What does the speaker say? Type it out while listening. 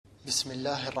بسم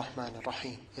الله الرحمن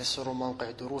الرحيم. يسر موقع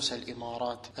دروس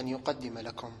الإمارات أن يقدم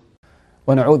لكم.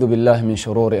 ونعوذ بالله من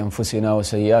شرور أنفسنا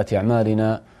وسيئات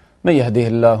أعمالنا، من يهده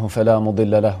الله فلا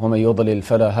مضل له ومن يضلل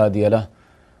فلا هادي له،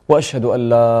 وأشهد أن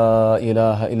لا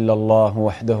إله إلا الله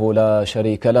وحده لا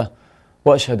شريك له،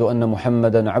 وأشهد أن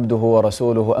محمدا عبده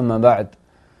ورسوله. أما بعد،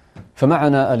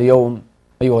 فمعنا اليوم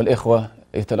أيها الإخوة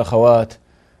أيها الأخوات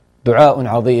دعاء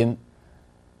عظيم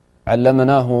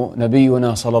علمناه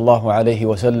نبينا صلى الله عليه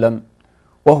وسلم،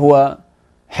 وهو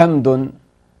حمد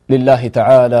لله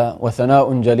تعالى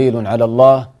وثناء جليل على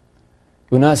الله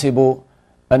يناسب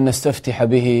أن نستفتح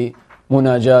به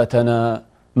مناجاتنا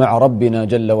مع ربنا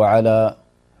جل وعلا.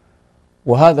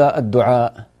 وهذا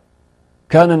الدعاء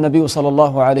كان النبي صلى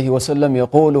الله عليه وسلم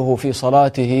يقوله في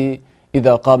صلاته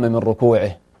إذا قام من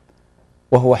ركوعه،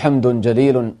 وهو حمد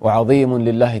جليل وعظيم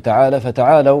لله تعالى.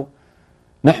 فتعالوا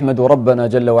نحمد ربنا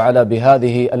جل وعلا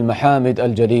بهذه المحامد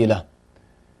الجليلة.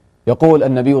 يقول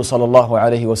النبي صلى الله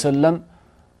عليه وسلم: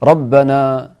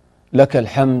 ربنا لك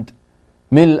الحمد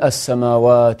ملء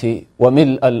السماوات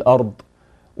وملء الأرض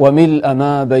وملء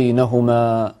ما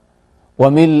بينهما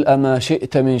وملء ما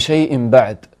شئت من شيء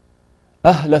بعد،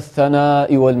 أهل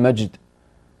الثناء والمجد،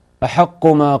 أحق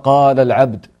ما قال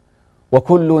العبد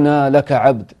وكلنا لك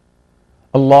عبد،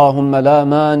 اللهم لا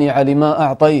مانع لما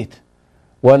أعطيت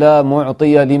ولا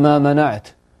معطي لما منعت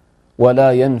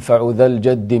ولا ينفع ذا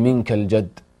الجد منك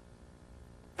الجد.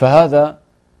 فهذا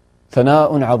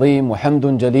ثناء عظيم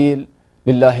وحمد جليل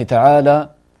لله تعالى،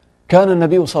 كان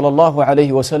النبي صلى الله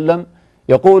عليه وسلم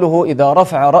يقوله إذا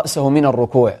رفع رأسه من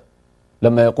الركوع،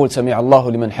 لما يقول سمع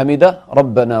الله لمن حمده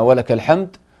ربنا ولك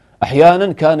الحمد،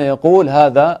 أحيانا كان يقول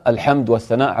هذا الحمد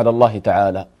والثناء على الله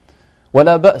تعالى.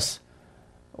 ولا بأس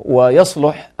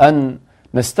ويصلح أن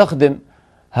نستخدم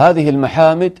هذه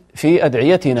المحامد في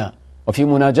أدعيتنا وفي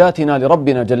مناجاتنا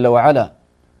لربنا جل وعلا،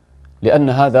 لأن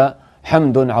هذا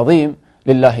حمد عظيم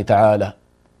لله تعالى.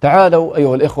 تعالوا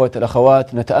أيها الإخوة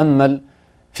الأخوات نتأمل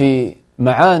في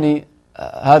معاني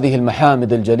هذه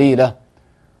المحامد الجليلة،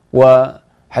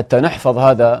 وحتى نحفظ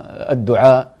هذا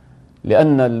الدعاء،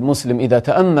 لأن المسلم إذا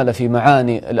تأمل في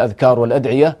معاني الأذكار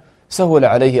والأدعية سهل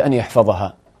عليه أن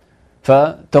يحفظها.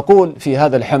 فتقول في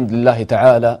هذا الحمد لله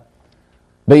تعالى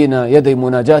بين يدي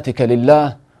مناجاتك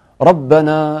لله: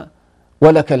 ربنا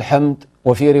ولك الحمد،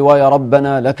 وفي رواية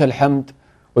ربنا لك الحمد،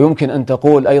 ويمكن أن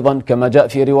تقول أيضا كما جاء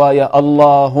في رواية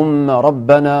اللهم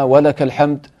ربنا ولك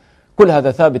الحمد. كل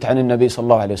هذا ثابت عن النبي صلى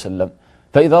الله عليه وسلم.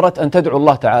 فإذا أردت أن تدعو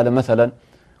الله تعالى مثلا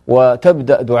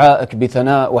وتبدأ دعائك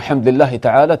بثناء وحمد الله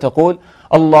تعالى، تقول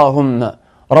اللهم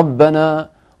ربنا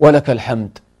ولك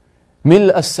الحمد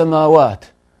ملء السماوات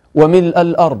وملء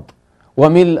الأرض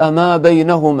وملء ما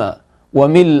بينهما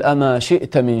وملء ما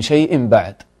شئت من شيء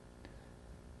بعد.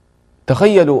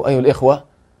 تخيلوا أيها الإخوة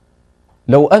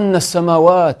لو أن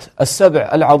السماوات السبع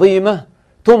العظيمة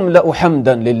تملأ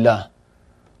حمدا لله،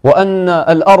 وأن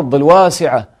الأرض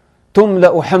الواسعة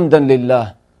تملأ حمدا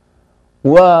لله،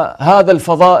 وهذا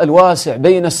الفضاء الواسع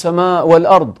بين السماء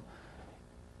والأرض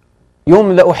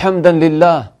يملأ حمدا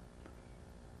لله،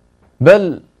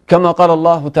 بل كما قال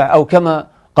الله تعالى أو كما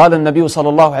قال النبي صلى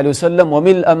الله عليه وسلم: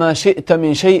 وملء ما شئت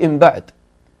من شيء بعد،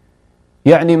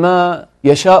 يعني ما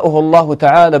يشاءه الله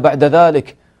تعالى بعد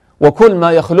ذلك، وكل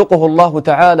ما يخلقه الله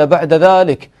تعالى بعد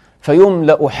ذلك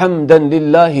فيملأ حمدا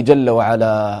لله جل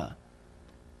وعلا.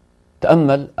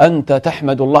 تأمل أنت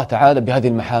تحمد الله تعالى بهذه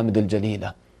المحامد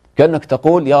الجليلة، كأنك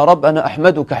تقول يا رب أنا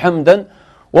أحمدك حمدا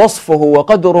وصفه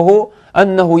وقدره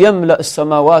أنه يملأ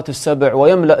السماوات السبع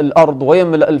ويملأ الأرض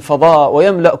ويملأ الفضاء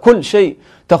ويملأ كل شيء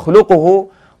تخلقه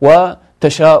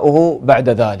وتشاؤه بعد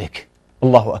ذلك.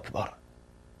 الله أكبر.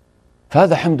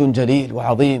 فهذا حمد جليل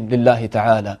وعظيم لله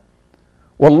تعالى،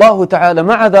 والله تعالى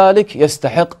مع ذلك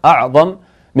يستحق أعظم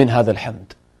من هذا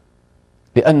الحمد،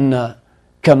 لأن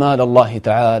كمال الله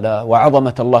تعالى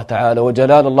وعظمة الله تعالى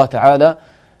وجلال الله تعالى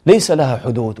ليس لها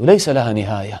حدود وليس لها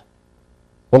نهاية.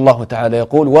 والله تعالى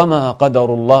يقول: وما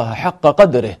قدر الله حق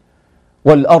قدره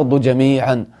والأرض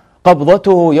جميعا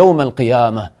قبضته يوم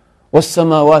القيامة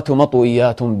والسماوات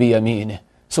مطويات بيمينه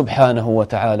سبحانه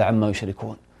وتعالى عما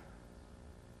يشركون.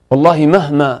 والله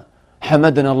مهما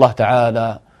حمدنا الله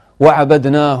تعالى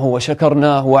وعبدناه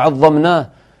وشكرناه وعظمناه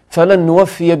فلن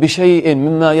نوفي بشيء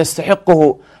مما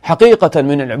يستحقه حقيقة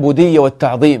من العبودية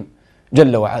والتعظيم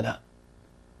جل وعلا.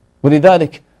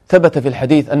 ولذلك ثبت في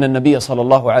الحديث أن النبي صلى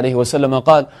الله عليه وسلم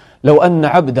قال: لو أن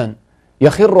عبدا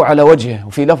يخر على وجهه،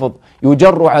 وفي لفظ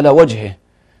يجر على وجهه،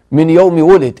 من يوم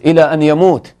ولد إلى أن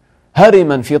يموت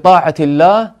هرما في طاعة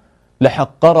الله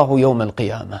لحقره يوم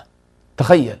القيامة.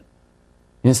 تخيل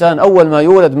إنسان أول ما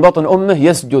يولد من بطن أمه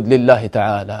يسجد لله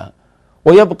تعالى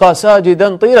ويبقى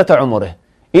ساجدا طيلة عمره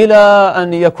إلى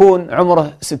أن يكون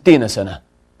عمره 60 سنة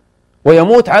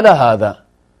ويموت على هذا،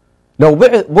 لو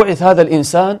بعث هذا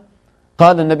الإنسان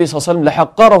قال النبي صلى الله عليه وسلم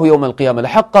لحقره يوم القيامة،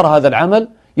 لحقر هذا العمل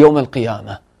يوم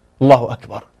القيامة. الله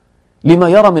أكبر، لما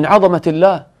يرى من عظمة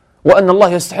الله وأن الله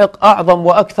يستحق أعظم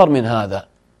وأكثر من هذا،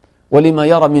 ولما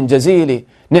يرى من جزيل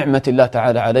نعمة الله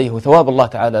تعالى عليه وثواب الله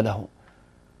تعالى له.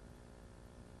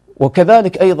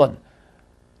 وكذلك أيضا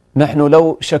نحن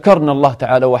لو شكرنا الله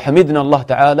تعالى وحمدنا الله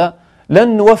تعالى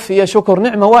لن نوفي شكر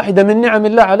نعمة واحدة من نعم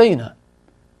الله علينا،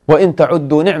 وإن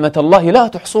تعدوا نعمة الله لا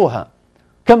تحصوها،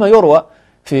 كما يروى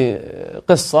في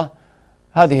قصة،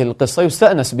 هذه القصة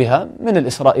يستأنس بها من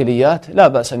الإسرائيليات، لا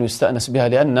بأس أن يستأنس بها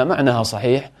لأن معناها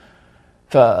صحيح.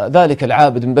 فذلك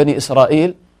العابد من بني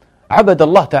إسرائيل عبد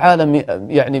الله تعالى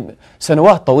يعني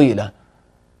سنوات طويلة،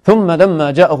 ثم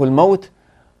لما جاءه الموت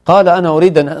قال أنا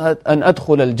أريد أن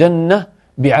أدخل الجنة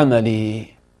بعملي،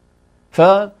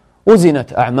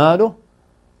 فوزنت أعماله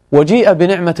وجيء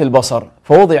بنعمة البصر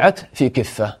فوضعت في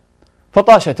كفة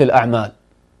فطاشت الأعمال،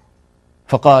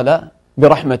 فقال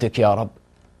برحمتك يا رب،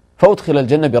 فأدخل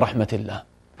الجنة برحمة الله.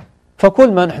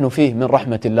 فكل ما نحن فيه من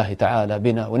رحمة الله تعالى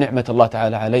بنا ونعمة الله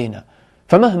تعالى علينا،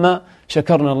 فمهما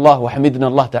شكرنا الله وحمدنا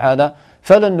الله تعالى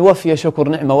فلن نوفي شكر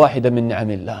نعمة واحدة من نعم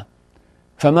الله.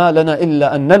 فما لنا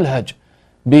إلا أن نلهج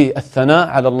بالثناء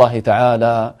على الله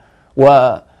تعالى،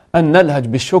 وأن نلهج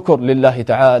بالشكر لله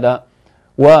تعالى،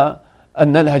 وأن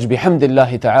نلهج بحمد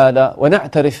الله تعالى،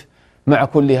 ونعترف مع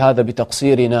كل هذا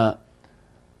بتقصيرنا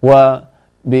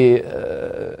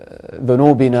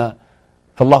وبذنوبنا،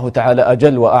 فالله تعالى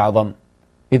أجل وأعظم.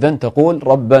 إذن تقول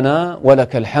ربنا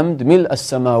ولك الحمد ملء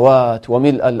السماوات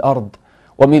وملء الأرض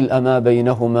وملء ما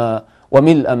بينهما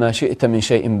وملء ما شئت من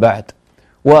شيء بعد.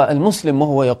 والمسلم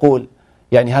وهو يقول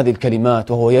يعني هذه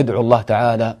الكلمات وهو يدعو الله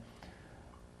تعالى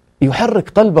يحرك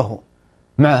قلبه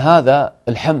مع هذا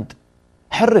الحمد،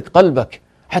 حرك قلبك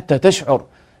حتى تشعر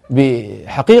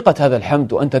بحقيقة هذا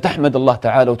الحمد وأنت تحمد الله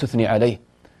تعالى وتثني عليه.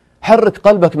 حرك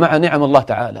قلبك مع نعم الله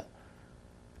تعالى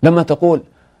لما تقول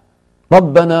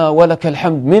ربنا ولك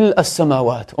الحمد ملء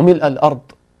السماوات وملء الأرض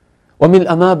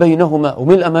وملء ما بينهما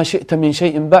وملء ما شئت من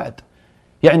شيء بعد،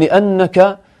 يعني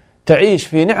أنك تعيش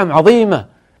في نعم عظيمة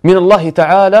من الله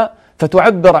تعالى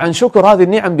فتعبر عن شكر هذه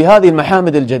النعم بهذه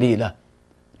المحامد الجليلة.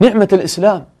 نعمة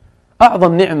الإسلام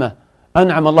أعظم نعمة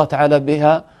أنعم الله تعالى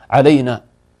بها علينا.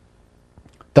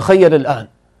 تخيل الآن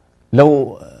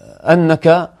لو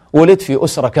أنك ولدت في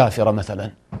أسرة كافرة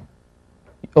مثلا،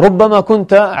 ربما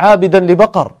كنت عابدا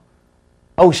لبقر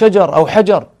أو شجر أو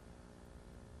حجر،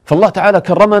 فالله تعالى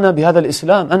كرمنا بهذا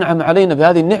الإسلام، أنعم علينا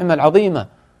بهذه النعمة العظيمة.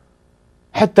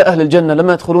 حتى أهل الجنة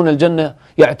لما يدخلون الجنة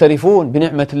يعترفون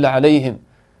بنعمة الله عليهم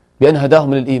بأن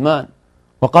هداهم للإيمان،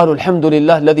 وقالوا الحمد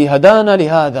لله الذي هدانا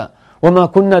لهذا وما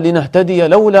كنا لنهتدي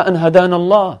لولا أن هدانا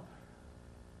الله.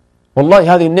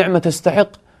 والله هذه النعمة تستحق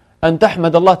أن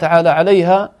تحمد الله تعالى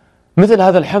عليها مثل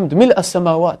هذا الحمد، ملء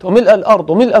السماوات وملء الأرض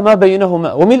وملء ما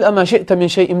بينهما وملء ما شئت من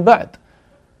شيء بعد.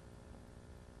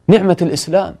 نعمة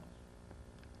الإسلام،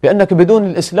 لأنك بدون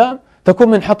الإسلام تكون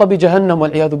من حطب جهنم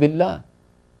والعياذ بالله.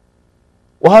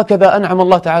 وهكذا أنعم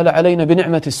الله تعالى علينا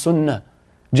بنعمة السنة،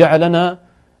 جعلنا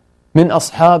من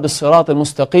أصحاب الصراط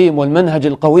المستقيم والمنهج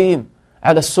القويم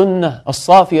على السنة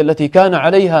الصافية التي كان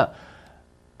عليها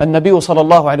النبي صلى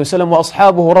الله عليه وسلم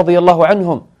وأصحابه رضي الله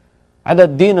عنهم، على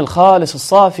الدين الخالص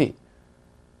الصافي.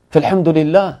 فالحمد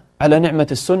لله على نعمة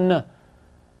السنة،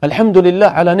 الحمد لله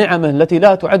على نعمه التي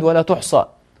لا تعد ولا تحصى.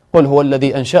 قل هو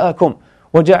الذي أنشأكم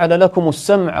وجعل لكم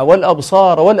السمع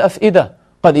والأبصار والأفئدة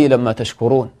قليلا ما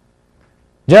تشكرون.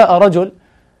 جاء رجل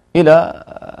إلى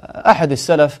أحد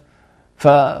السلف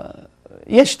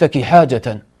فيشتكي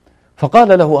حاجة،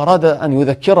 فقال له أراد أن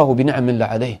يذكره بنعم الله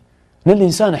عليه. إن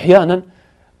الإنسان أحيانا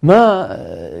ما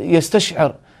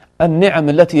يستشعر النعم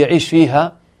التي يعيش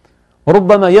فيها،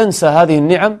 ربما ينسى هذه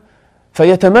النعم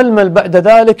فيتململ بعد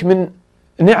ذلك من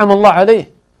نعم الله عليه،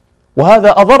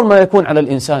 وهذا أضر ما يكون على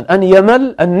الإنسان أن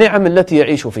يمل النعم التي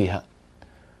يعيش فيها.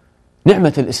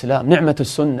 نعمة الإسلام، نعمة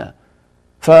السنة.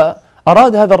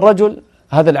 فأراد هذا الرجل،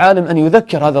 هذا العالم، أن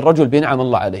يذكر هذا الرجل بنعم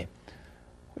الله عليه.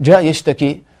 جاء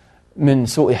يشتكي من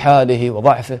سوء حاله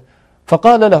وضعفه،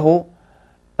 فقال له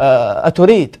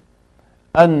أتريد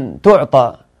أن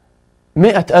تعطى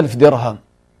 100,000 درهم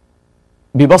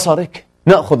ببصرك؟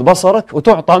 نأخذ بصرك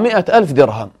وتعطى 100,000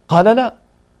 درهم. قال لا.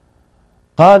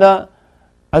 قال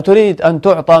أتريد أن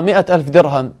تعطى 100,000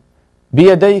 درهم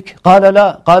بيديك؟ قال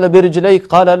لا. قال برجليك؟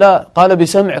 قال لا. قال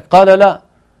بسمعك؟ قال لا.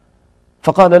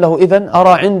 فقال له إذن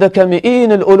أرى عندك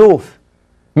 100,000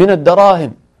 من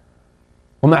الدراهم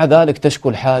ومع ذلك تشكو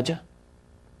الحاجة.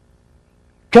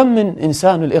 كم من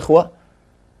إنسان الإخوة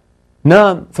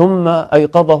نام ثم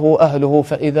أيقظه أهله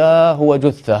فإذا هو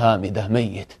جثة هامدة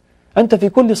ميت. أنت في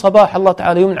كل صباح الله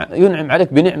تعالى ينعم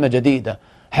عليك بنعمة جديدة،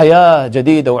 حياة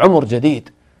جديدة وعمر جديد.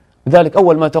 لذلك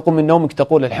أول ما تقوم من نومك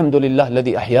تقول الحمد لله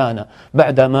الذي أحيانا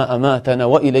بعدما أماتنا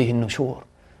وإليه النشور.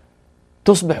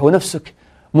 تصبح ونفسك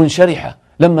منشرحة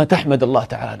لما تحمد الله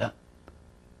تعالى.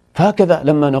 فهكذا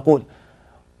لما نقول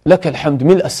لك الحمد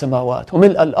ملء السماوات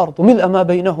وملء الأرض وملء ما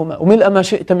بينهما وملء ما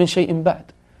شئت من شيء بعد.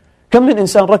 كم من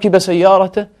إنسان ركب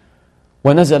سيارته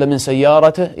ونزل من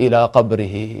سيارته إلى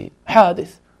قبره،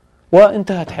 حادث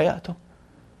وانتهت حياته.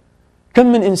 كم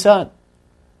من إنسان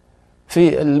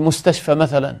في المستشفى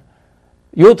مثلا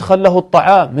يدخل له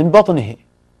الطعام من بطنه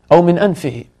أو من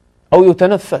أنفه أو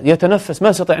يتنفس ما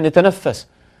يستطيع أن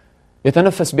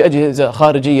يتنفس بأجهزة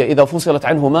خارجية، إذا فصلت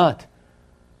عنه مات.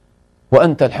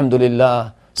 وأنت الحمد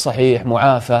لله صحيح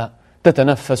معافى،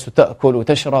 تتنفس وتأكل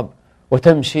وتشرب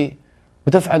وتمشي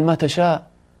وتفعل ما تشاء.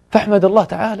 فاحمد الله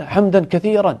تعالى حمدا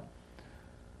كثيرا.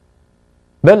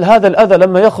 بل هذا الأذى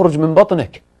لما يخرج من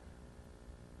بطنك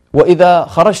وإذا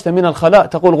خرجت من الخلاء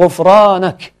تقول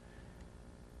غفرانك،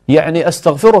 يعني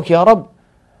أستغفرك يا رب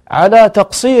على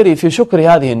تقصيري في شكر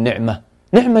هذه النعمة.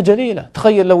 نعمة جليلة.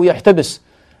 تخيل لو يحتبس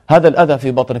هذا الأذى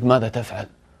في بطنك ماذا تفعل؟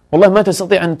 والله ما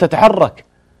تستطيع أن تتحرك.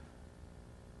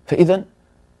 فإذا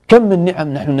كم من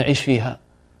نعم نحن نعيش فيها،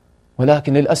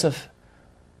 ولكن للأسف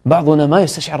بعضنا ما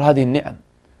يستشعر هذه النعم.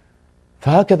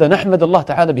 فهكذا نحمد الله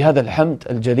تعالى بهذا الحمد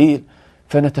الجليل،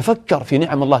 فنتفكر في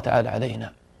نعم الله تعالى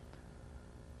علينا.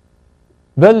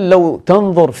 بل لو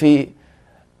تنظر في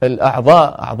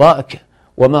أعضائك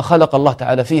وما خلق الله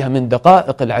تعالى فيها من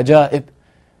دقائق العجائب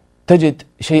تجد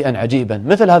شيئا عجيبا.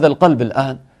 مثل هذا القلب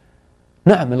الآن،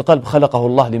 نعم القلب خلقه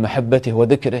الله لمحبته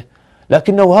وذكره،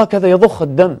 لكنه هكذا يضخ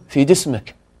الدم في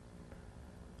جسمك،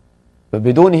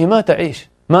 فبدونه ما تعيش،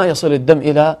 ما يصل الدم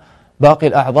إلى باقي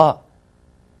الأعضاء.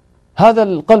 هذا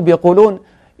القلب يقولون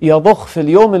يضخ في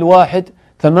اليوم الواحد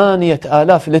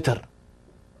 8,000 لتر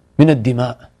من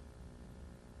الدماء.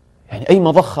 يعني أي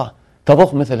مضخة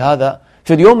تضخ مثل هذا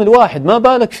في اليوم الواحد، ما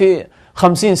بالك في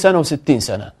 50 سنة و60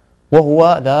 سنة،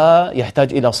 وهو لا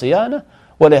يحتاج إلى صيانة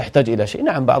ولا يحتاج إلى شيء.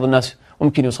 نعم بعض الناس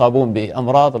ممكن يصابون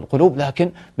بأمراض القلوب،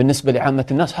 لكن بالنسبة لعامة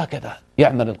الناس هكذا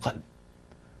يعمل القلب.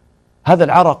 هذا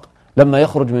العرق لما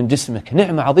يخرج من جسمك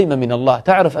نعمة عظيمة من الله.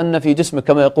 تعرف أن في جسمك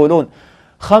كما يقولون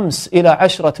 5 إلى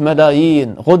 10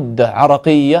 ملايين غدة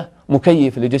عرقية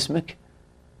مكيف لجسمك،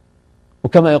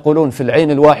 وكما يقولون في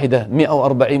العين الواحدة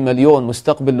 140 مليون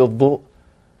مستقبل للضوء.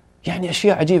 يعني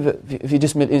أشياء عجيبة في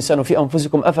جسم الإنسان وفي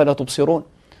أنفسكم أفلا تبصرون.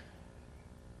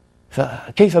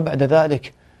 فكيف بعد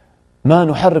ذلك ما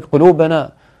نحرك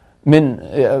قلوبنا من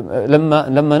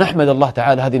لما نحمد الله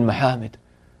تعالى هذه المحامد.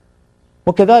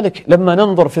 وكذلك لما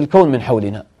ننظر في الكون من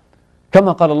حولنا،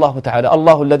 كما قال الله تعالى: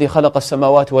 الله الذي خلق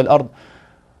السماوات والأرض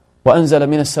وأنزل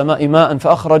من السماء ماء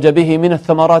فأخرج به من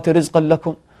الثمرات رزقا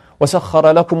لكم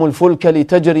وسخر لكم الفلك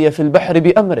لتجري في البحر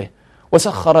بأمره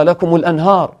وسخر لكم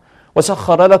الأنهار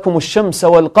وسخر لكم الشمس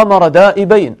والقمر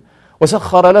دائبين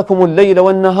وسخر لكم الليل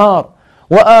والنهار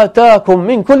وآتاكم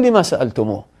من كل ما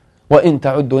سألتموه وإن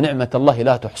تعدوا نعمة الله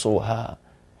لا تحصوها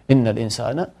إن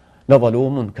الإنسان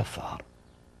لظلوم كفار.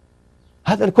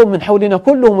 هذا الكون من حولنا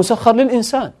كله مسخر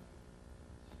للإنسان،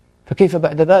 فكيف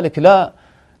بعد ذلك لا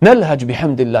نلهج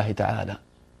بحمد الله تعالى؟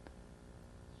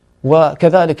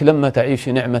 وكذلك لما تعيش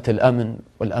نعمة الأمن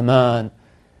والأمان،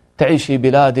 تعيش في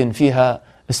بلاد فيها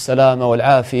السلامة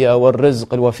والعافية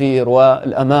والرزق الوفير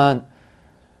والأمان،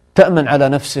 تأمن على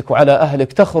نفسك وعلى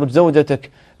أهلك، تخرج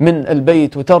زوجتك من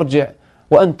البيت وترجع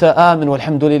وأنت آمن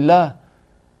والحمد لله،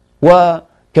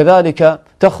 وكذلك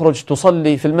تخرج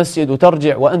تصلي في المسجد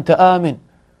وترجع وأنت آمن،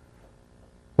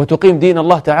 وتقيم دين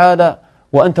الله تعالى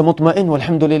وأنت مطمئن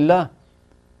والحمد لله.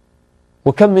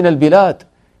 وكم من البلاد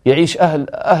يعيش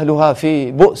أهلها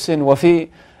في بؤس وفي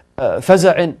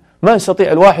فزع، ما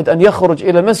يستطيع الواحد أن يخرج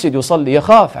إلى المسجد يصلي،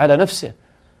 يخاف على نفسه،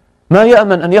 ما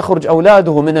يأمن أن يخرج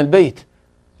أولاده من البيت،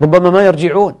 ربما ما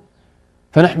يرجعون.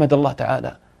 فنحمد الله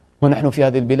تعالى ونحن في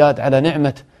هذه البلاد على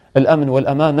نعمة الأمن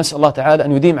والأمان، نسأل الله تعالى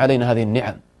أن يديم علينا هذه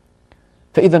النعم.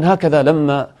 فإذا هكذا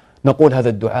لما نقول هذا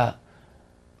الدعاء: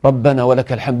 ربنا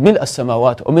ولك الحمد ملء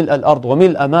السماوات وملء الأرض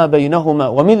وملء ما بينهما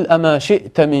وملء ما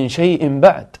شئت من شيء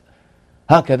بعد،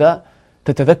 هكذا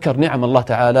تتذكر نعم الله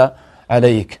تعالى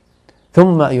عليك.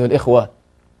 ثم أيها الإخوة،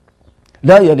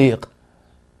 لا يليق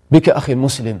بك أخي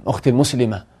المسلم أختي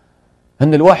المسلمة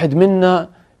أن الواحد منا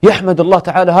يحمد الله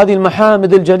تعالى هذه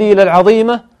المحامد الجليلة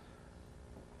العظيمة،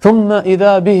 ثم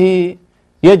إذا به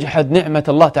يجحد نعمة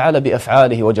الله تعالى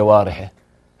بأفعاله وجوارحه،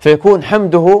 فيكون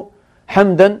حمده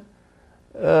حمدا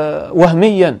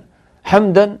وهميا،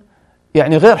 حمدا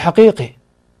يعني غير حقيقي.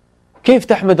 كيف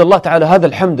تحمد الله تعالى هذا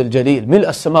الحمد الجليل، ملء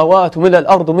السماوات وملء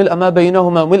الأرض وملء ما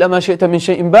بينهما وملء ما شئت من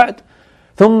شيء بعد،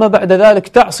 ثم بعد ذلك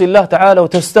تعصي الله تعالى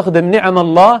وتستخدم نعم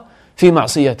الله في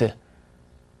معصيته.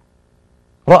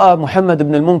 رأى محمد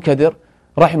بن المنكدر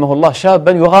رحمه الله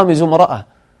شابا يغامز امرأة،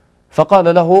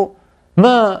 فقال له: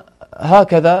 ما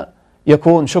هكذا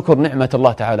يكون شكر نعمة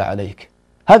الله تعالى عليك.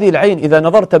 هذه العين إذا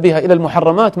نظرت بها إلى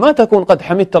المحرمات ما تكون قد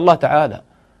حمدت الله تعالى،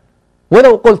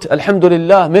 ولو قلت الحمد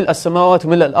لله ملء السماوات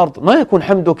وملء الأرض ما يكون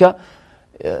حمدك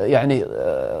يعني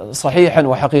صحيحا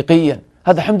وحقيقيا،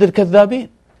 هذا حمد الكذابين.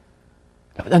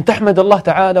 أن تحمد الله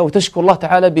تعالى وتشكر الله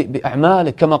تعالى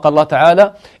بأعمالك، كما قال الله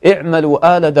تعالى: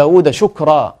 اعملوا آل داود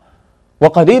شكرا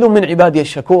وقليل من عبادي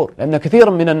الشكور. لأن كثيرا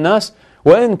من الناس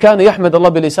وإن كان يحمد الله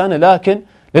بلسانه لكن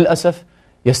للأسف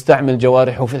يستعمل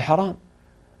جوارحه في الحرام.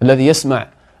 الذي يسمع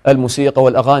الموسيقى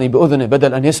والأغاني بأذنه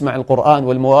بدل أن يسمع القرآن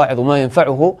والمواعظ وما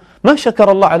ينفعه ما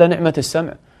شكر الله على نعمة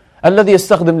السمع. الذي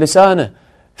يستخدم لسانه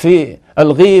في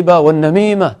الغيبة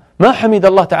والنميمة ما حمد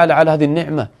الله تعالى على هذه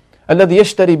النعمة. الذي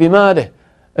يشتري بماله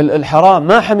الحرام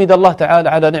ما حمد الله تعالى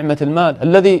على نعمة المال.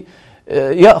 الذي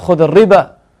يأخذ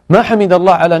الربا ما حمد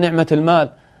الله على نعمة المال.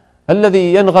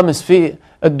 الذي ينغمس في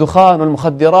الدخان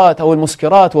والمخدرات أو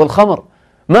المسكرات والخمر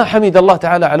ما حمد الله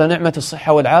تعالى على نعمة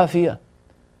الصحة والعافية.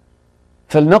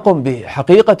 فلنقم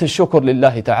بحقيقة الشكر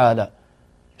لله تعالى.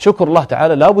 شكر الله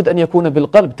تعالى لابد أن يكون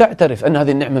بالقلب، تعترف أن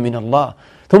هذه النعمة من الله،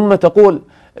 ثم تقول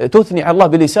تثني على الله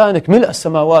بلسانك ملء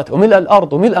السماوات وملء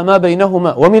الأرض وملء ما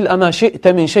بينهما وملء ما شئت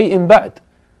من شيء بعد،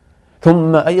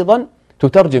 ثم أيضا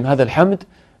تترجم هذا الحمد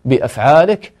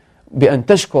بأفعالك بأن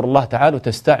تشكر الله تعالى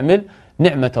وتستعمل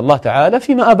نعمة الله تعالى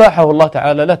فيما أباحه الله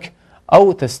تعالى لك،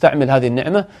 أو تستعمل هذه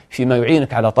النعمة فيما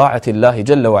يعينك على طاعة الله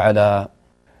جل وعلا.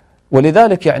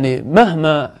 ولذلك يعني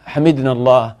مهما حمدنا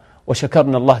الله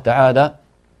وشكرنا الله تعالى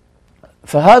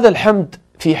فهذا الحمد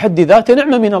في حد ذاته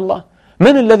نعمة من الله.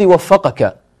 من الذي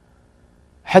وفقك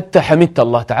حتى حمدت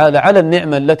الله تعالى على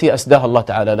النعمة التي أسداها الله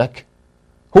تعالى لك؟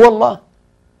 هو الله.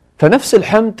 فنفس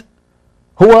الحمد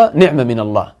هو نعمة من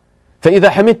الله، فإذا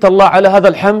حمدت الله على هذا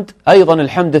الحمد أيضا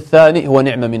الحمد الثاني هو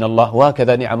نعمة من الله،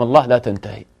 وهكذا نعم الله لا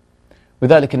تنتهي.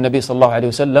 وذلك النبي صلى الله عليه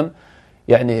وسلم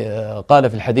يعني قال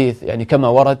في الحديث يعني كما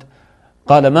ورد،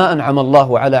 قال: ما أنعم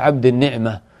الله على عبد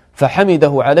النعمة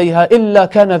فحمده عليها إلا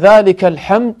كان ذلك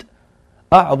الحمد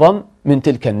أعظم من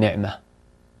تلك النعمة.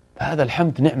 فهذا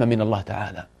الحمد نعمة من الله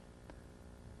تعالى.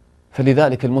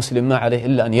 فلذلك المسلم ما عليه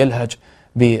إلا أن يلهج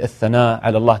بالثناء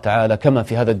على الله تعالى كما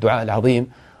في هذا الدعاء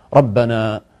العظيم: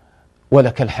 ربنا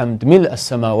ولك الحمد ملء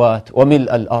السماوات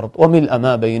وملء الأرض وملء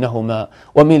ما بينهما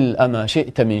وملء ما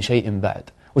شئت من شيء بعد.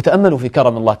 وتأملوا في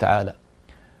كرم الله تعالى.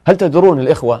 هل تدرون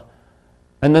الإخوة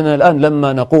أننا الآن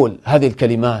لما نقول هذه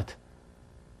الكلمات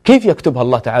كيف يكتبها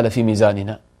الله تعالى في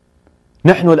ميزاننا؟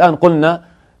 نحن الآن قلنا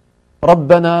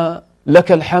ربنا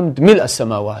لك الحمد ملء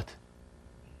السماوات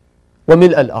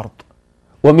وملء الأرض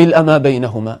وملء ما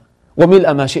بينهما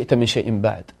وملء ما شئت من شيء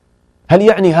بعد. هل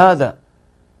يعني هذا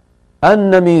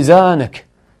أن ميزانك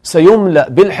سيملأ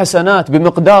بالحسنات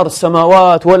بمقدار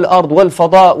السماوات والأرض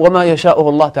والفضاء وما يشاءه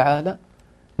الله تعالى؟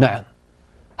 نعم،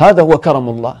 هذا هو كرم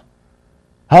الله،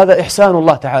 هذا إحسان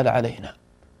الله تعالى علينا.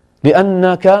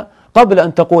 لأنك قبل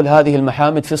أن تقول هذه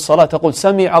المحامد في الصلاة تقول: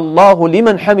 سمع الله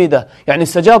لمن حمده، يعني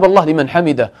استجاب الله لمن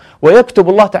حمده، ويكتب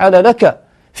الله تعالى لك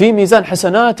في ميزان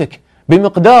حسناتك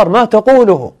بمقدار ما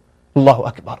تقوله. الله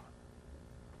أكبر.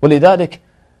 ولذلك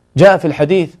جاء في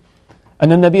الحديث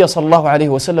أن النبي صلى الله عليه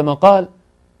وسلم قال: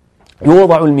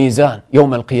 يوضع الميزان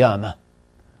يوم القيامة،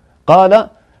 قال: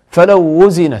 فلو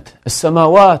وزنت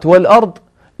السماوات والأرض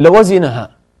لوزنها.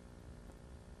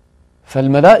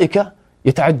 فالملائكة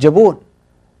يتعجبون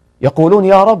يقولون: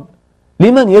 يا رب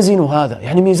لمن يزن هذا؟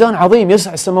 يعني ميزان عظيم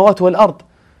يسع السماوات والأرض،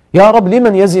 يا رب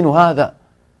لمن يزن هذا؟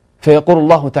 فيقول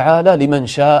الله تعالى: لمن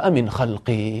شاء من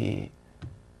خلقي،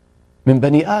 من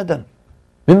بني آدم،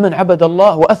 ممن عبد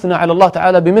الله وأثنى على الله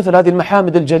تعالى بمثل هذه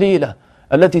المحامد الجليلة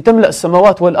التي تملأ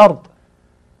السماوات والأرض.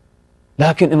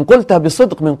 لكن إن قلتها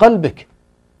بصدق من قلبك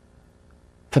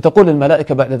فتقول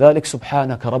الملائكة بعد ذلك: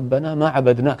 سبحانك ربنا ما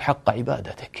عبدناك حق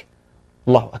عبادتك.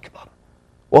 الله أكبر.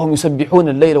 وهم يسبحون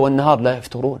الليل والنهار لا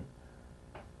يفترون.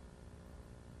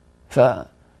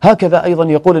 فهكذا أيضا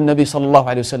يقول النبي صلى الله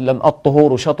عليه وسلم: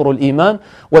 الطهور شطر الإيمان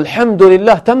والحمد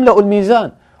لله تملأ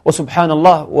الميزان. وسبحان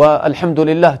الله والحمد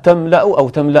لله تملأ أو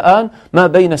تملأان ما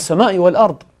بين السماء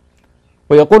والأرض.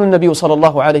 ويقول النبي صلى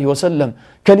الله عليه وسلم: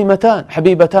 كلمتان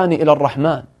حبيبتان إلى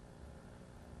الرحمن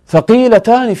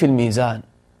ثقيلتان في الميزان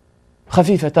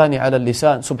خفيفتان على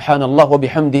اللسان، سبحان الله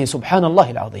وبحمده سبحان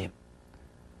الله العظيم.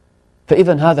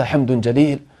 فإذا هذا حمد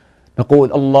جليل.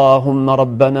 نقول: اللهم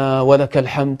ربنا ولك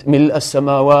الحمد ملء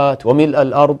السماوات وملء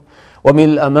الأرض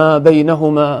وملء ما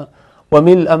بينهما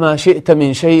وملء ما شئت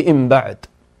من شيء بعد.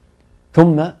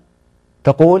 ثم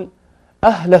تقول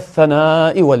أهل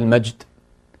الثناء والمجد،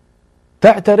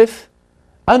 تعترف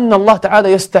أن الله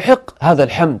تعالى يستحق هذا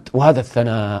الحمد وهذا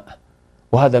الثناء،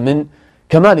 وهذا من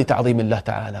كمال تعظيم الله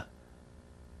تعالى.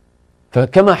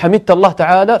 فكما حمدت الله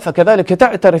تعالى فكذلك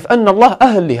تعترف أن الله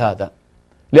أهل لهذا،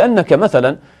 لأنك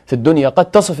مثلا في الدنيا قد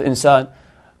تصف إنسان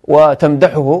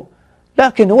وتمدحه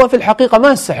لكن هو في الحقيقة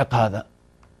ما يستحق هذا،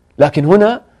 لكن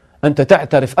هنا أنت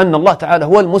تعترف أن الله تعالى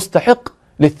هو المستحق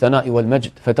للثناء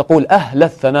والمجد، فتقول أهل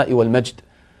الثناء والمجد.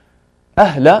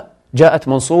 أهل جاءت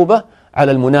منصوبة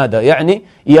على المنادى، يعني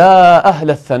يا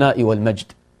أهل الثناء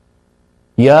والمجد،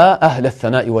 يا أهل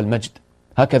الثناء والمجد،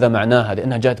 هكذا معناها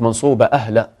لأنها جاءت منصوبة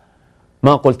أهل،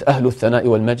 ما قلت أهل الثناء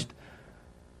والمجد.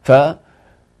 فيا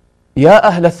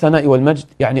أهل الثناء والمجد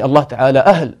يعني الله تعالى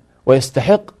أهل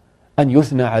ويستحق أن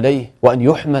يثنى عليه وأن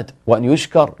يحمد وأن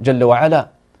يشكر جل وعلا،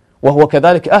 وهو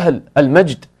كذلك أهل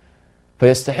المجد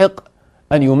فيستحق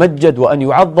أن يمجد وأن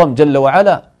يعظم جل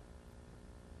وعلا.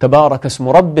 تبارك اسم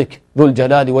ربك ذو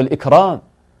الجلال والإكرام.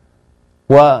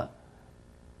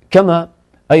 وكما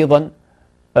أيضا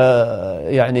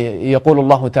يعني يقول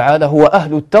الله تعالى هو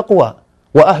أهل التقوى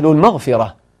وأهل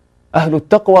المغفرة. أهل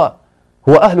التقوى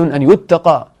هو أهل أن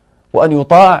يتقى وأن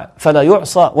يطاع فلا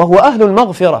يعصى، وهو أهل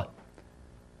المغفرة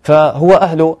فهو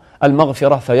أهل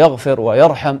المغفرة فيغفر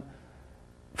ويرحم،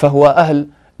 فهو أهل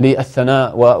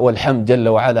للثناء والحمد جل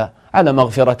وعلا على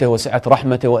مغفرته وسعة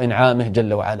رحمته وإنعامه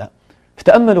جل وعلا.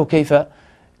 فتأملوا كيف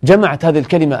جمعت هذه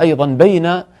الكلمة أيضا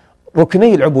بين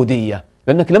ركني العبودية،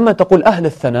 لأنك لما تقول أهل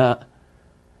الثناء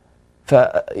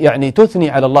فيعني تثني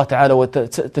على الله تعالى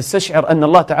وتستشعر أن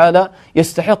الله تعالى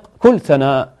يستحق كل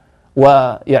ثناء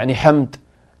ويعني حمد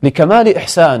لكمال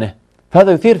إحسانه،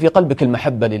 فهذا يثير في قلبك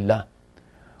المحبة لله.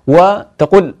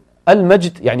 وتقول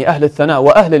المجد يعني أهل الثناء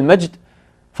وأهل المجد،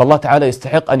 فالله تعالى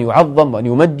يستحق أن يعظم وأن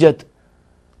يمجد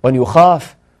وأن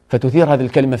يخاف، فتثير هذه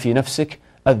الكلمة في نفسك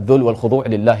الذل والخضوع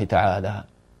لله تعالى.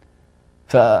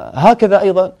 فهكذا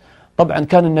أيضا طبعا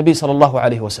كان النبي صلى الله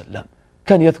عليه وسلم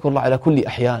كان يذكر الله على كل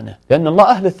أحيانه، لأن الله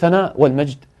أهل الثناء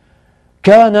والمجد.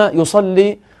 كان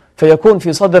يصلي فيكون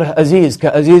في صدره أزيز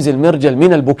كأزيز المرجل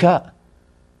من البكاء.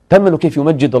 تأملوا كيف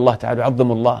يمجد الله تعالى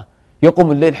ويعظم الله،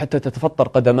 يقوم الليل حتى تتفطر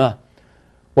قدماه.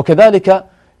 وكذلك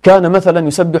كان مثلا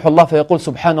يسبح الله فيقول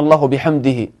سبحان الله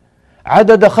بحمده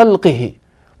عدد خلقه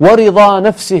ورضا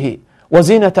نفسه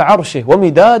وزينة عرشه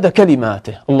ومداد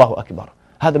كلماته. الله أكبر.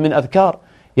 هذا من أذكار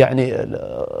يعني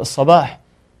الصباح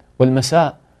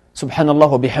والمساء، سبحان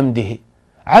الله بحمده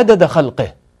عدد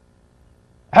خلقه،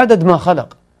 عدد ما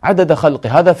خلق، عدد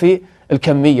خلقه، هذا في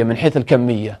الكمية من حيث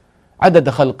الكمية، عدد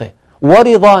خلقه.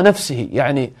 ورضا نفسه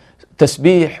يعني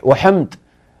تسبيح وحمد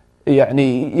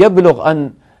يعني يبلغ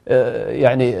أن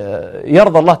يعني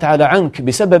يرضى الله تعالى عنك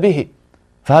بسببه،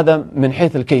 فهذا من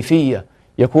حيث الكيفية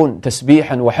يكون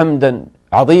تسبيحا وحمدا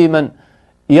عظيما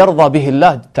يرضى به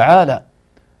الله تعالى.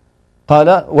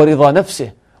 قال ورضا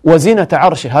نفسه وزينة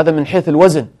عرشه، هذا من حيث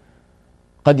الوزن،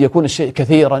 قد يكون الشيء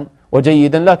كثيرا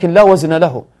وجيدا لكن لا وزن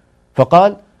له،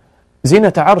 فقال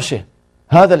زينة عرشه،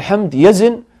 هذا الحمد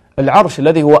يزن العرش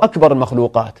الذي هو أكبر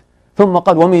المخلوقات. ثم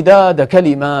قال ومداد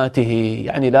كلماته،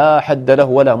 يعني لا حد له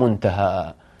ولا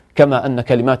منتهى، كما أن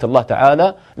كلمات الله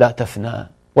تعالى لا تفنى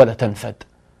ولا تنفد.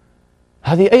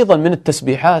 هذه أيضا من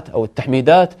التسبيحات أو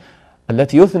التحميدات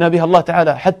التي يثنى بها الله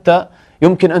تعالى، حتى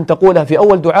يمكن أن تقولها في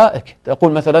أول دعائك،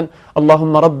 تقول مثلا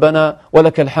اللهم ربنا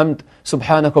ولك الحمد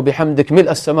سبحانك وبحمدك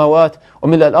ملء السماوات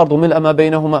وملء الأرض وملء ما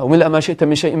بينهما وملء ما شئت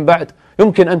من شيء بعد.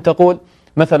 يمكن أن تقول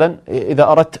مثلا إذا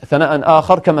أردت ثناء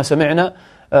آخر كما سمعنا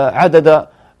عدد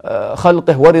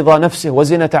خلقه ورضا نفسه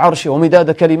وزينة عرشه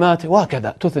ومداد كلماته،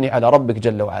 وهكذا تثني على ربك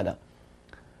جل وعلا.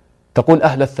 تقول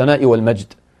أهل الثناء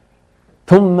والمجد،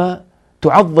 ثم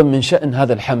تعظم من شأن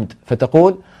هذا الحمد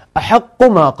فتقول أحق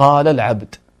ما قال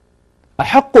العبد.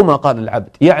 أحق ما قال العبد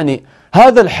يعني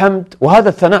هذا الحمد وهذا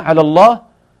الثناء على الله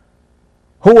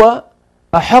هو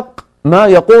أحق ما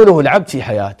يقوله العبد في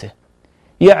حياته،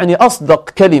 يعني أصدق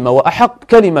كلمة وأحق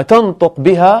كلمة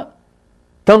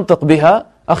تنطق بها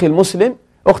أخي المسلم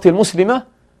أختي المسلمة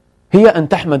هي أن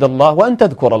تحمد الله وأن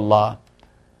تذكر الله،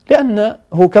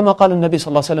 لأنه كما قال النبي صلى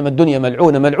الله عليه وسلم الدنيا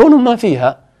ملعونة ملعون ما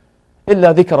فيها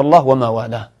إلا ذكر الله وما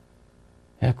والاه.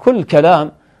 يعني كل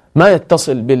كلام ما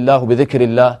يتصل بالله وبذكر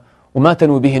الله وما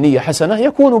تنوي به نية حسنة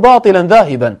يكون باطلا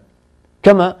ذاهبا،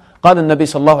 كما قال النبي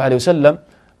صلى الله عليه وسلم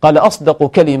قال أصدق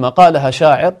كلمة قالها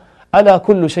شاعر ألا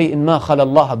كل شيء ما خلا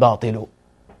الله باطل.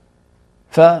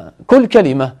 فكل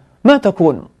كلمة ما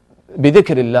تكون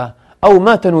بذكر الله أو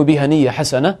ما تنوي بها نية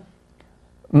حسنة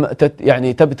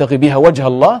يعني تبتغي بها وجه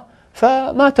الله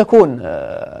فما تكون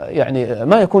يعني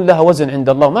ما يكون لها وزن عند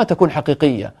الله وما تكون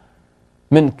حقيقية.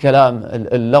 من كلام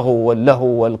اللغو واللهو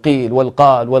والقيل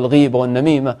والقال والغيبة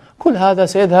والنميمة، كل هذا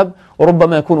سيذهب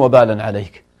وربما يكون وبالا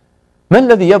عليك. ما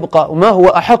الذي يبقى وما هو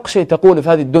أحق شيء تقول في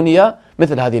هذه الدنيا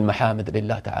مثل هذه المحامد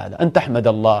لله تعالى، أن تحمد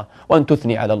الله وأن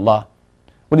تثني على الله.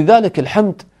 ولذلك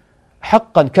الحمد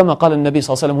حقا كما قال النبي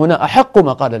صلى الله عليه وسلم هنا أحق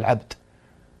ما قال العبد.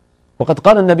 وقد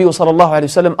قال النبي صلى الله عليه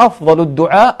وسلم أفضل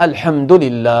الدعاء الحمد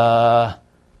لله،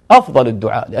 أفضل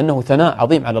الدعاء لأنه ثناء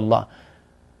عظيم على الله.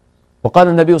 وقال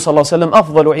النبي صلى الله عليه وسلم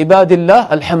أفضل عباد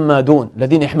الله الحمادون،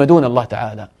 الذين يحمدون الله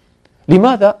تعالى.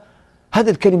 لماذا؟ هذه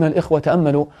الكلمة الإخوة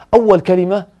تأملوا، أول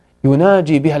كلمة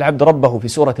يناجي بها العبد ربه في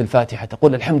سورة الفاتحة،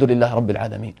 تقول الحمد لله رب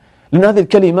العالمين، لأن هذه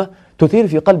الكلمة تثير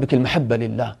في قلبك المحبة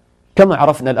لله، كما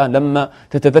عرفنا الآن لما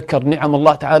تتذكر نعم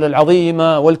الله تعالى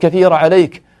العظيمة والكثيرة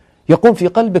عليك يقوم في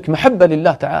قلبك محبة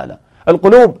لله تعالى.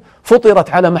 القلوب فطرت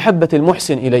على محبة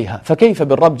المحسن إليها، فكيف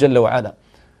بالرب جل وعلا؟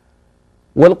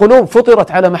 والقلوب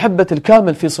فطرت على محبة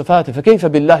الكامل في صفاته، فكيف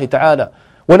بالله تعالى؟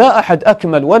 ولا أحد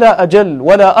أكمل ولا أجل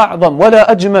ولا أعظم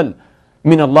ولا أجمل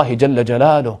من الله جل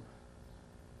جلاله.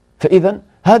 فإذا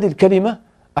هذه الكلمة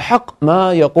أحق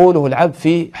ما يقوله العبد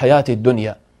في حياة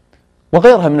الدنيا،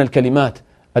 وغيرها من الكلمات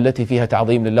التي فيها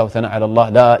تعظيم لله وثناء على الله،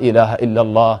 لا إله إلا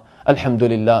الله، الحمد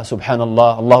لله، سبحان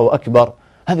الله، الله أكبر.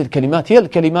 هذه الكلمات هي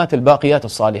الكلمات الباقيات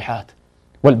الصالحات،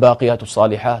 والباقيات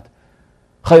الصالحات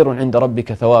خير عند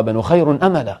ربك ثوابا وخير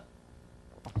أملا.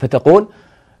 فتقول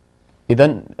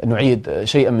إذا نعيد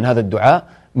شيئا من هذا الدعاء: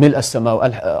 ملء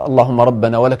السماوات، اللهم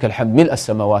ربنا ولك الحمد ملء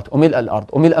السماوات وملء الأرض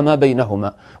وملء ما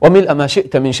بينهما وملء ما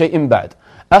شئت من شيء بعد،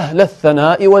 أهل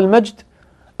الثناء والمجد،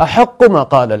 أحق ما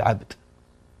قال العبد.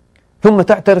 ثم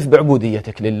تعترف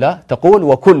بعبوديتك لله، تقول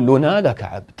وكلنا لك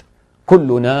عبد،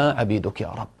 كلنا عبيدك يا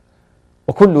رب،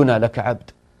 وكلنا لك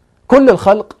عبد. كل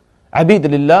الخلق عبيد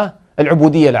لله،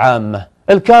 العبودية العامة،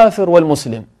 الكافر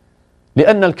والمسلم،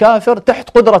 لأن الكافر تحت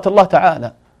قدرة الله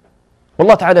تعالى،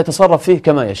 والله تعالى يتصرف فيه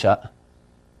كما يشاء.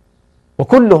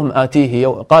 وكلهم آتيه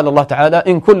قال الله تعالى: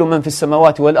 إن كل من في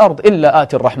السماوات والأرض إلا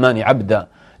آتي الرحمن عبدا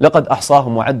لقد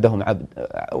أحصاهم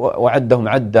وعدهم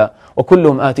عدا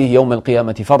وكلهم آتيه يوم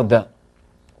القيامة فردا.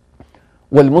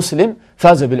 والمسلم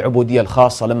فاز بالعبودية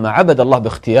الخاصة لما عبد الله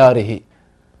باختياره.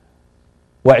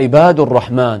 وعباد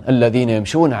الرحمن الذين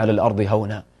يمشون على الأرض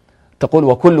هونا، تقول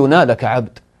وكلنا لك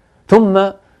عبد. ثم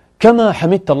كما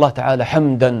حمدت الله تعالى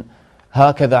حمدا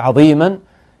هكذا عظيما،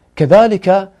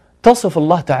 كذلك تصف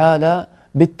الله تعالى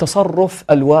بالتصرف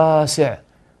الواسع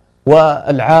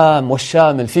والعام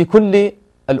والشامل في كل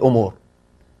الأمور.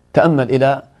 تأمل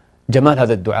إلى جمال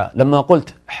هذا الدعاء، لما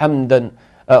قلت حمدا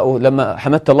أو لما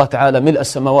حمدت الله تعالى ملء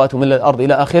السماوات وملء الأرض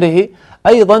إلى آخره،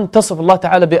 أيضا تصف الله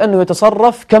تعالى بأنه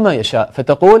يتصرف كما يشاء،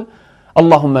 فتقول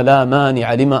اللهم لا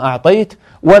مانع لما أعطيت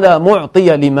ولا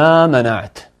معطي لما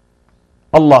منعت.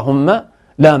 اللهم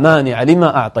لا مانع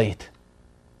لما أعطيت،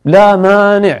 لا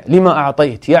مانع لما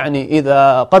أعطيت، يعني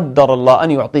إذا قدر الله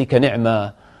أن يعطيك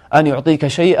نعمة، أن يعطيك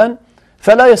شيئا،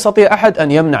 فلا يستطيع أحد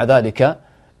أن يمنع ذلك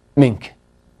منك.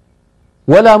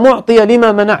 ولا معطي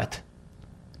لما منعت،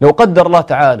 لو قدر الله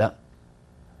تعالى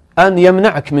أن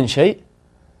يمنعك من شيء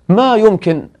ما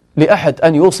يمكن لأحد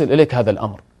أن يوصل إليك هذا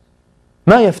الأمر.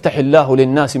 ما يفتح الله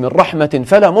للناس من رحمة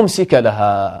فلا ممسك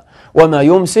لها وما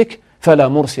يمسك فلا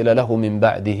مرسل له من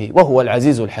بعده وهو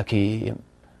العزيز الحكيم.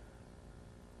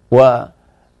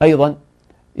 وأيضا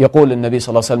يقول النبي صلى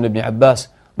الله عليه وسلم لابن عباس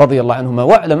رضي الله عنهما: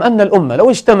 واعلم أن الأمة لو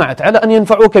اجتمعت على أن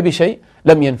ينفعوك بشيء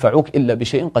لم ينفعوك إلا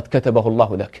بشيء قد كتبه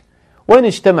الله لك، وإن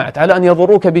اجتمعت على أن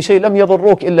يضروك بشيء لم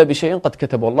يضروك إلا بشيء قد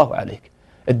كتبه الله عليك.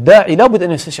 الداعي لابد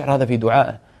أن يستشعر هذا في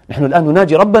دعائه. نحن الآن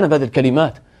نناجي ربنا بهذه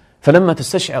الكلمات، فلما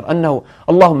تستشعر أنه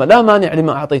اللهم لا مانع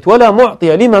لما أعطيت ولا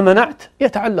معطي لما منعت،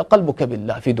 يتعلق قلبك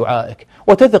بالله في دعائك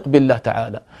وتثق بالله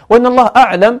تعالى، وأن الله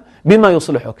أعلم بما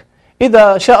يصلحك.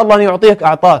 إذا شاء الله أن يعطيك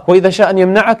أعطاك، وإذا شاء أن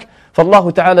يمنعك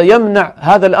فالله تعالى يمنع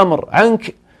هذا الأمر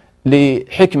عنك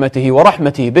لحكمته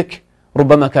ورحمته بك.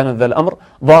 ربما كان ذا الأمر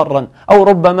ضارا، أو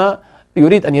ربما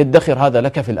يريد أن يدخر هذا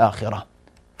لك في الآخرة.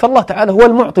 فالله تعالى هو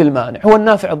المعطي المانع، هو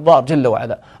النافع الضار جل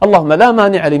وعلا. اللهم لا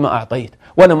مانع لما أعطيت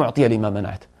ولا معطي لما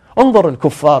منعت. انظر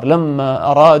الكفار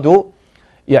لما أرادوا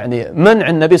منع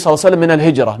النبي صلى الله عليه وسلم من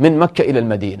الهجرة من مكة إلى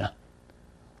المدينة،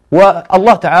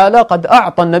 والله تعالى قد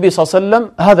أعطى النبي صلى الله عليه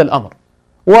وسلم هذا الأمر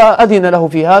وأذن له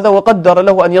في هذا وقدر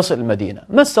له أن يصل المدينة،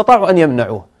 ما استطاعوا أن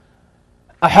يمنعوه.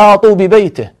 أحاطوا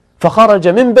ببيته فخرج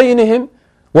من بينهم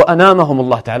وأنامهم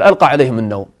الله تعالى، ألقى عليهم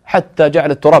النوم حتى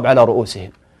جعل التراب على رؤوسهم.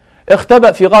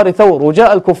 اختبأ في غار ثور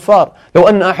وجاء الكفار، لو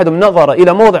أن أحدهم نظر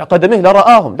إلى موضع قدمه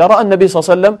لرآهم، لرأى النبي صلى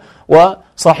الله عليه وسلم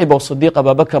وصاحبه الصديق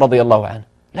أبا بكر رضي الله عنه،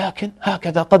 لكن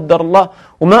هكذا قدر الله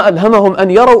وما ألهمهم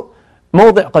أن يروا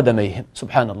موضع قدميهم،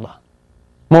 سبحان الله،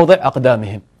 موضع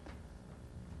أقدامهم.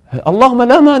 اللهم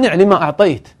لا مانع لما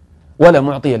أعطيت ولا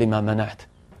معطي لما منعت،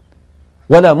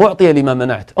 ولا معطي لما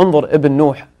منعت. انظر ابن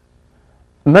نوح،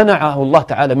 منعه الله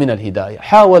تعالى من الهداية.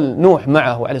 حاول نوح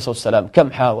معه عليه الصلاة والسلام،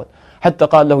 كم حاول، حتى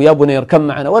قال له يا بني اركب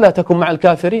معنا ولا تكن مع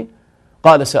الكافرين.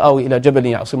 قال سآوي إلى جبل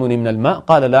يعصمني من الماء،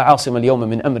 قال لا عاصم اليوم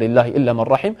من أمر الله إلا من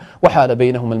رحم، وحال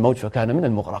بينهما الموج فكان من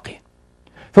المغرقين.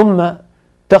 ثم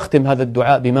تختم هذا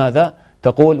الدعاء بماذا؟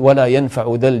 تقول ولا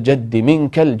ينفع ذا الجد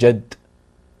منك الجد.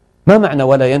 ما معنى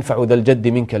ولا ينفع ذا الجد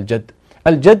منك الجد؟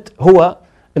 الجد هو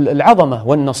العظمة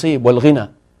والنصيب والغنى.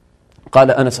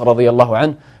 قال أنس رضي الله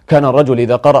عنه كان الرجل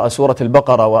إذا قرأ سورة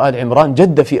البقرة وآل عمران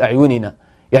جد في أعيننا،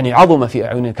 يعني عظم في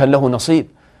أعيننا، كان له نصيب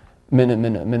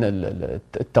من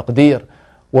التقدير.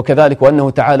 وكذلك وأنه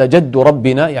تعالى جد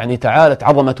ربنا، يعني تعالت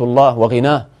عظمة الله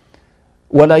وغناه.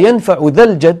 ولا ينفع ذا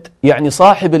الجد يعني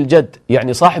صاحب الجد،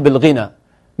 يعني صاحب الغنى،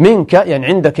 منك يعني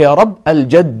عندك يا رب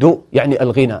الجد يعني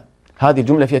الغنى. هذه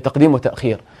جملة فيها تقديم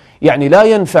وتأخير، يعني لا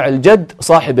ينفع الجد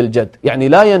صاحب الجد، يعني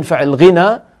لا ينفع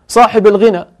الغنى صاحب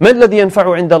الغنى. ما الذي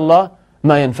ينفعه عند الله؟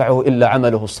 ما ينفعه إلا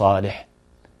عمله الصالح.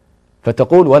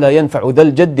 فتقول ولا ينفع ذا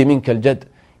الجد منك الجد،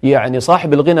 يعني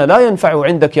صاحب الغنى لا ينفعه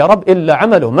عندك يا رب إلا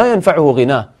عمله، ما ينفعه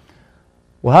غناه.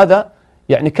 وهذا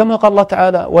يعني كما قال الله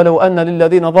تعالى ولو أن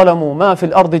للذين ظلموا ما في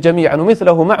الأرض جميعا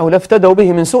ومثله معه لافتدوا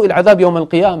به من سوء العذاب يوم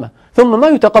القيامة ثم ما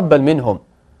يتقبل منهم.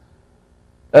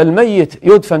 الميت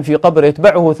يدفن في قبر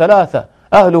يتبعه ثلاثة،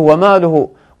 أهله وماله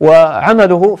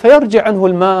وعمله، فيرجع عنه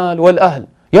المال والأهل،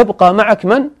 يبقى معك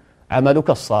من؟ عملك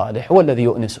الصالح هو الذي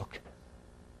يؤنسك.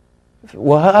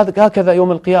 وهكذا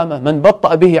يوم القيامة من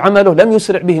بطأ به عمله لم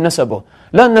يسرع به نسبه.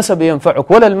 لا النسب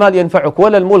ينفعك ولا المال ينفعك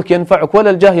ولا الملك ينفعك ولا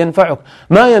الجاه ينفعك،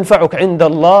 ما ينفعك عند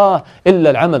الله إلا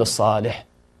العمل الصالح.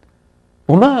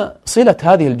 وما صلة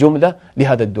هذه الجملة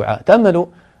لهذا الدعاء؟ تأملوا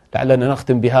لعلنا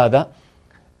نختم بهذا.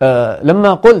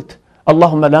 لما قلت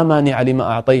اللهم لا مانع لما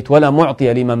أعطيت ولا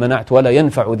معطي لما منعت ولا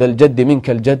ينفع ذا الجد منك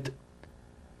الجد،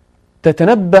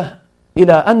 تتنبه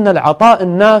إلى أن العطاء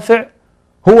النافع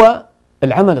هو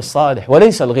العمل الصالح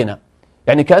وليس الغنى.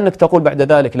 يعني كأنك تقول بعد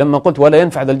ذلك لما قلت ولا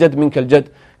ينفع ذا الجد منك الجد،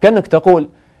 كأنك تقول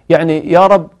يعني يا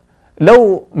رب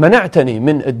لو منعتني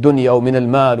من الدنيا ومن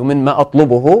المال ومن ما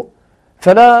أطلبه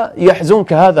فلا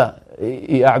يحزنك هذا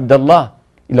يا عبد الله.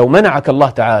 لو منعك الله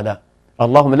تعالى،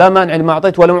 اللهم لا مانع لما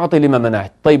أعطيت ولا معطي لما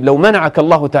منعت، طيب لو منعك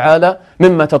الله تعالى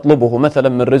مما تطلبه مثلا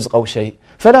من رزق أو شيء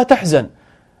فلا تحزن،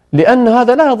 لأن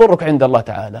هذا لا يضرك عند الله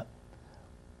تعالى،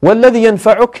 والذي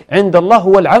ينفعك عند الله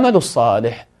هو العمل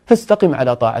الصالح. فاستقم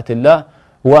على طاعة الله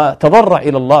وتضرع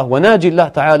إلى الله وناجي الله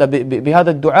تعالى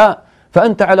بهذا الدعاء،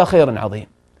 فأنت على خير عظيم.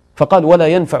 فقال ولا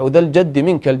ينفع ذا الجد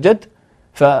منك الجد،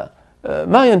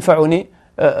 فما ينفعني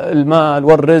المال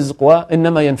والرزق،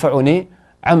 وإنما ينفعني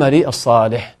عملي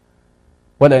الصالح.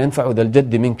 ولا ينفع ذا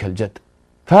الجد منك الجد،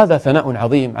 فهذا ثناء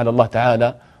عظيم على الله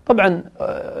تعالى. طبعا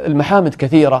المحامد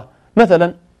كثيرة،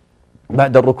 مثلا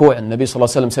بعد الركوع النبي صلى الله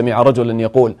عليه وسلم سمع رجلا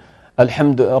يقول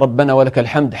الحمد ربنا ولك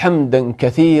الحمد حمدا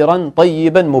كثيرا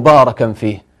طيبا مباركا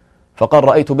فيه، فقال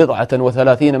رأيت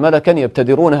 37 ملكا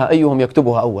يبتدرونها أيهم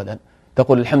يكتبها أولا.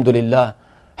 تقول الحمد لله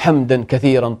حمدا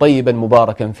كثيرا طيبا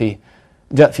مباركا فيه.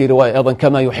 جاء في رواية أيضا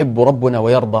كما يحب ربنا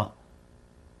ويرضى.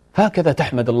 هكذا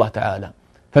تحمد الله تعالى.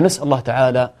 فنسأل الله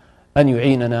تعالى أن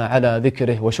يعيننا على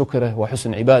ذكره وشكره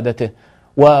وحسن عبادته.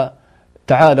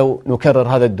 وتعالوا نكرر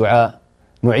هذا الدعاء،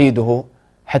 نعيده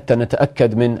حتى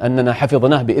نتأكد من أننا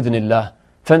حفظناه بإذن الله.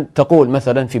 فتقول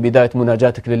مثلا في بداية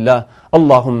مناجاتك لله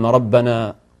اللهم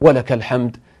ربنا ولك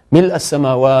الحمد ملء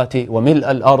السماوات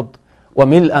وملء الأرض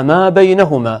وملء ما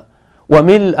بينهما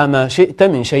وملء ما شئت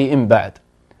من شيء بعد،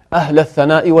 أهل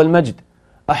الثناء والمجد،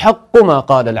 أحق ما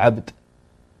قال العبد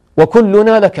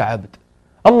وكلنا لك عبد.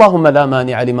 اللهم لا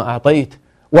مانع لما أعطيت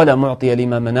ولا معطي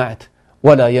لما منعت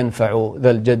ولا ينفع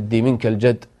ذا الجد منك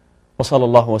الجد. وصلى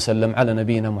الله وسلم على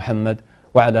نبينا محمد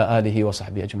وعلى آله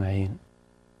وصحبه أجمعين.